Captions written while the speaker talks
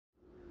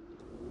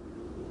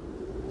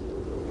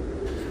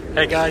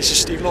Hey guys, it's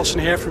Steve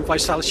Lawson here from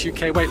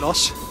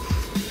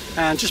Visalus-uk-weightloss,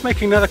 and just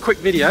making another quick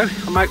video.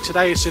 I'm out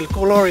today, it's a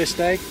glorious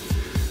day,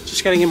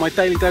 just getting in my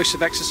daily dose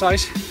of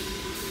exercise.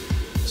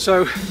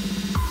 So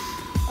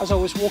as I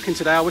was walking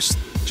today, I was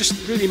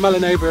just really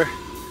mulling over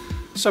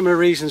some of the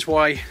reasons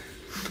why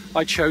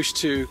I chose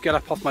to get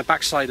up off my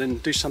backside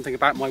and do something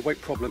about my weight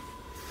problem.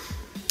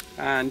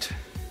 And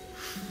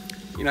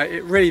you know,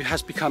 it really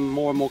has become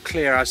more and more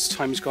clear as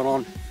time's gone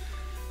on.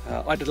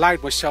 I'd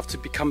allowed myself to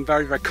become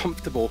very, very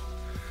comfortable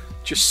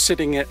just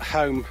sitting at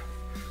home,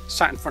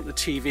 sat in front of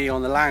the TV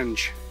on the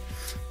lounge,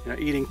 you know,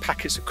 eating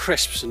packets of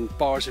crisps and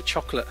bars of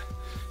chocolate,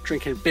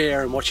 drinking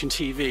beer and watching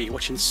TV,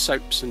 watching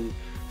soaps and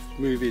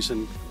movies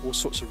and all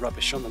sorts of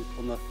rubbish on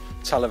the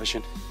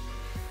television.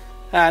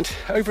 And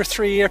over a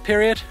 3-year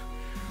period,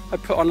 I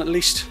put on at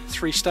least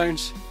 3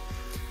 stones.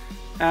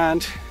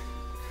 And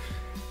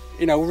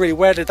you know, really,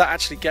 where did that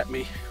actually get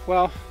me?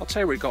 Well, I'll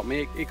tell you where it got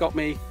me. It got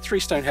me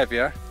 3 stone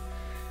heavier.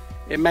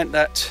 It meant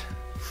that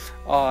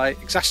I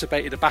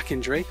exacerbated a back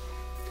injury,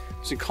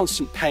 was in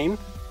constant pain,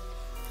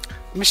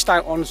 missed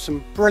out on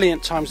some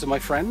brilliant times with my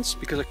friends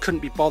because I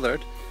couldn't be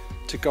bothered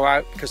to go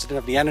out because I didn't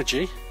have the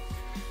energy.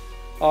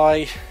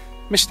 I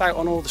missed out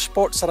on all the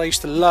sports that I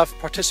used to love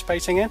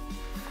participating in.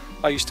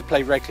 I used to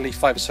play regularly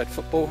 5-a-side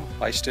football.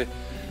 I used to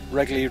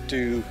regularly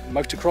do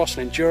motocross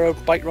and enduro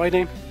bike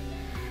riding.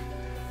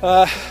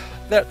 There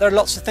are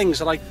lots of things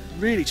that I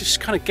really just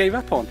kind of gave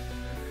up on,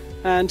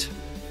 and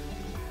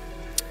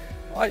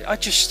I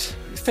just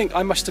think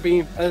I must have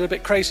been a little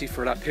bit crazy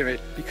for that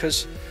period,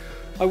 because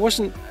I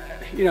wasn't,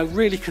 you know,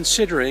 really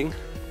considering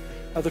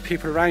other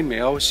people around me.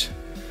 I was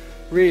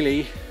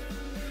really,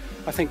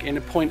 I think, in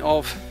a point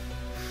of,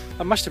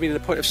 I must have been in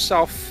a point of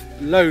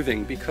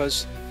self-loathing,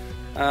 because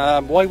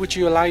why would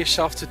you allow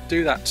yourself to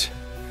do that?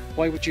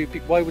 Why would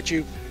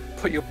you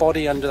put your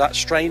body under that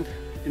strain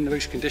in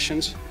those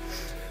conditions?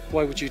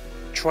 Why would you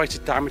try to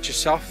damage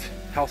yourself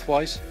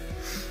health-wise?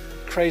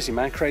 Crazy,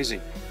 man, crazy.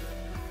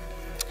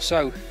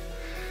 So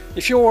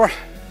if you're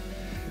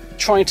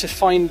trying to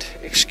find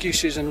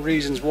excuses and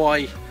reasons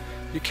why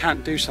you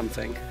can't do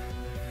something,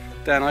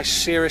 then I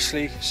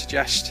seriously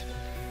suggest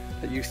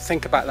that you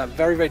think about that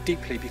very, very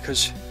deeply,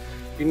 because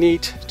you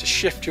need to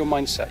shift your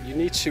mindset. You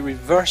need to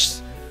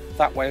reverse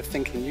that way of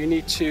thinking. You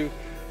need to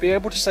be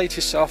able to say to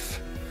yourself,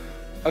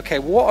 okay,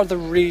 what are the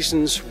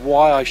reasons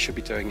why I should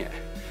be doing it?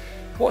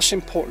 What's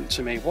important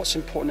to me? What's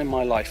important in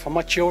my life? Are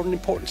my children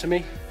important to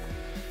me?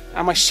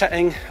 Am I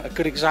setting a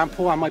good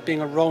example? Am I being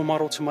a role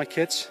model to my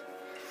kids?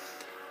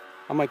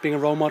 Am I being a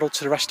role model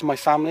to the rest of my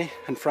family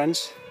and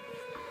friends?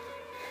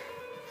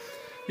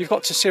 You've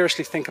got to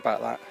seriously think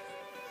about that.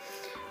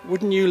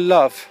 Wouldn't you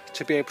love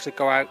to be able to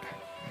go out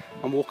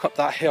and walk up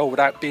that hill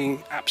without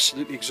being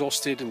absolutely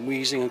exhausted and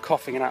wheezing and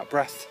coughing and out of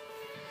breath?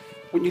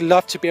 Wouldn't you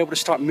love to be able to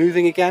start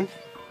moving again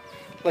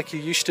like you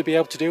used to be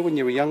able to do when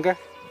you were younger?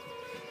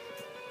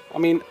 I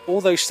mean, all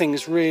those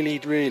things really,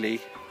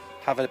 really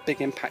have a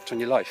big impact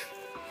on your life.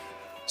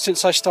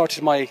 Since I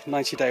started my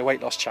 90-day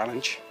weight loss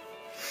challenge,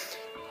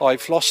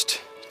 I've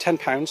lost 10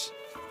 pounds.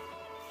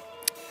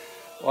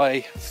 I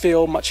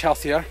feel much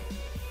healthier.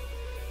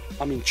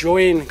 I'm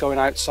enjoying going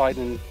outside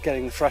and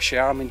getting the fresh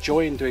air. I'm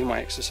enjoying doing my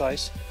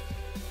exercise.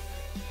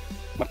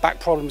 My back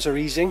problems are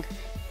easing.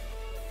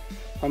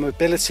 My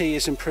mobility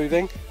is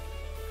improving.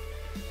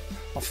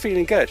 I'm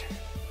feeling good.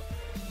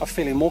 I'm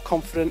feeling more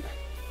confident.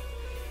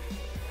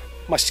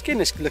 My skin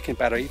is looking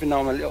better, even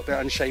though I'm a little bit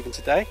unshaven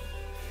today.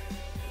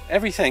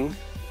 Everything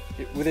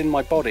within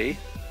my body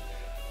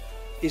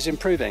is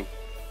improving,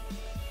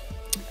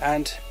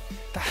 and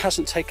that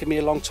hasn't taken me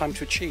a long time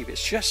to achieve.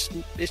 It's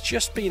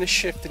just been a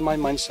shift in my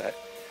mindset.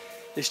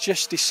 It's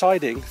just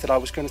deciding that I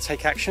was going to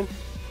take action.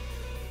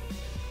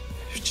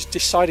 It's just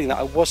deciding that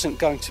I wasn't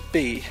going to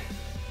be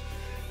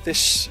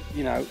this,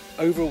 you know,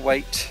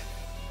 overweight,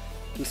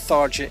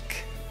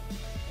 lethargic,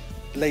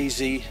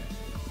 lazy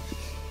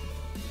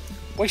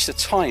waste of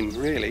time,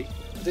 really.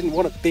 I didn't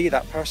want to be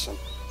that person.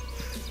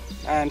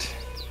 And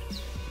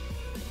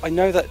I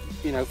know that,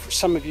 you know, for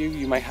some of you,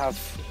 you may have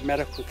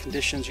medical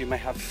conditions, you may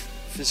have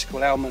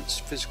physical ailments,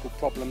 physical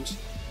problems,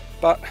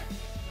 but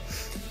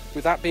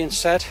with that being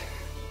said,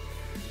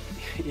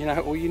 you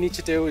know, all you need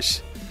to do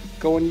is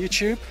go on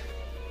YouTube,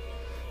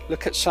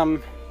 look at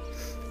some,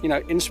 you know,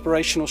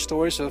 inspirational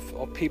stories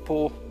of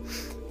people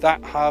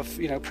that have,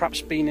 you know,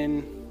 perhaps been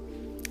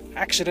in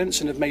accidents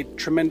and have made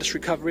tremendous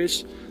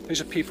recoveries. Those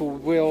are people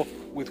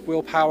with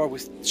willpower,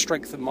 with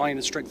strength of mind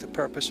and strength of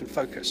purpose and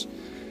focus.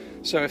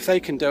 So if they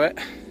can do it,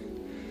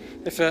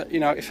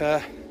 if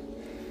a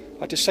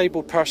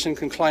disabled person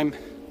can climb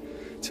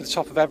to the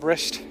top of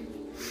Everest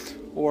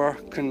or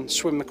can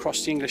swim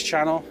across the English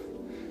Channel,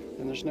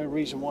 then there's no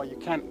reason why you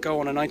can't go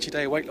on a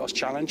 90-day weight loss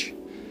challenge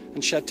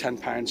and shed 10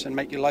 pounds and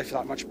make your life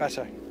that much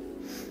better.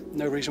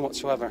 No reason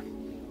whatsoever.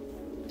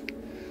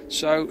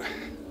 So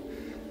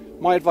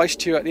my advice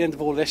to you at the end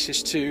of all this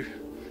is to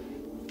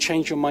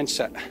change your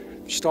mindset.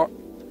 Start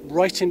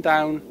writing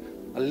down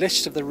a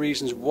list of the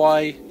reasons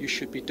why you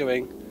should be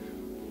doing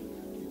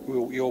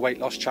your weight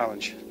loss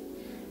challenge.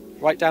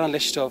 Write down a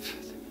list of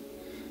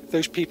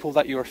those people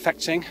that you're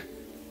affecting.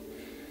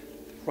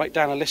 Write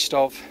down a list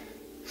of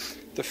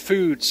the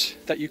foods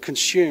that you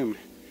consume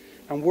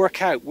and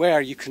work out where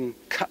you can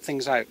cut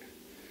things out.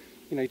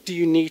 You know, do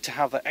you need to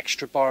have that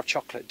extra bar of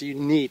chocolate? Do you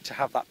need to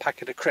have that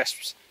packet of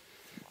crisps?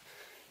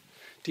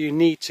 Do you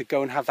need to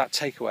go and have that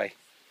takeaway?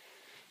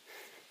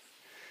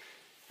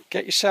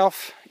 Get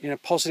yourself in a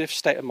positive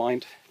state of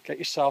mind. Get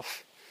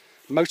yourself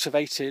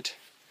motivated.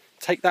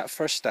 Take that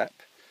first step.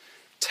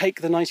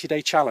 Take the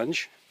 90-day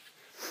challenge.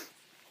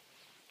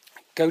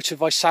 Go to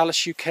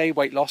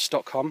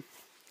Visalus-uk-weightloss.com.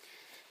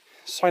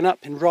 Sign up,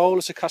 enroll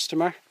as a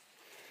customer.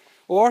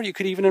 Or you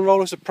could even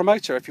enroll as a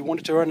promoter if you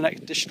wanted to earn an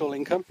additional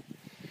income.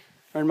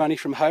 Earn money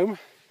from home.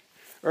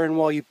 Earn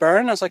while you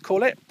burn, as I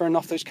call it. Burn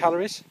off those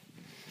calories.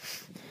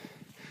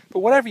 But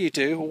whatever you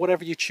do, or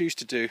whatever you choose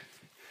to do,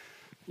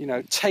 you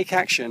know, take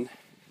action.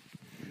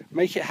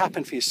 Make it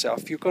happen for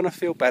yourself. You're going to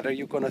feel better.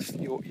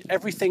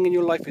 Everything in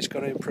your life is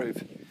going to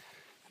improve.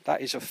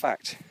 That is a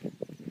fact.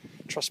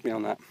 Trust me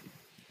on that.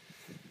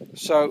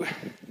 So,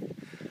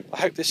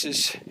 I hope this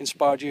has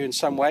inspired you in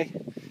some way,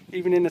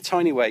 even in a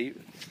tiny way.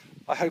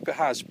 I hope it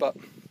has, but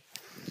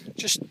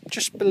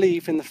just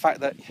believe in the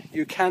fact that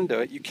you can do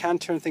it. You can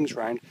turn things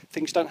around.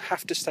 Things don't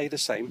have to stay the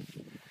same.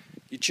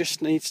 You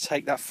just need to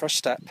take that first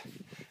step,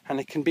 and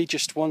it can be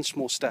just one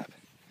small step.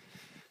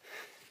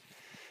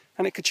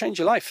 And it could change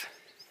your life.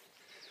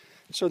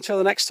 So until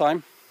the next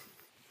time,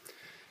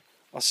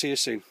 I'll see you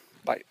soon.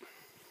 Bye.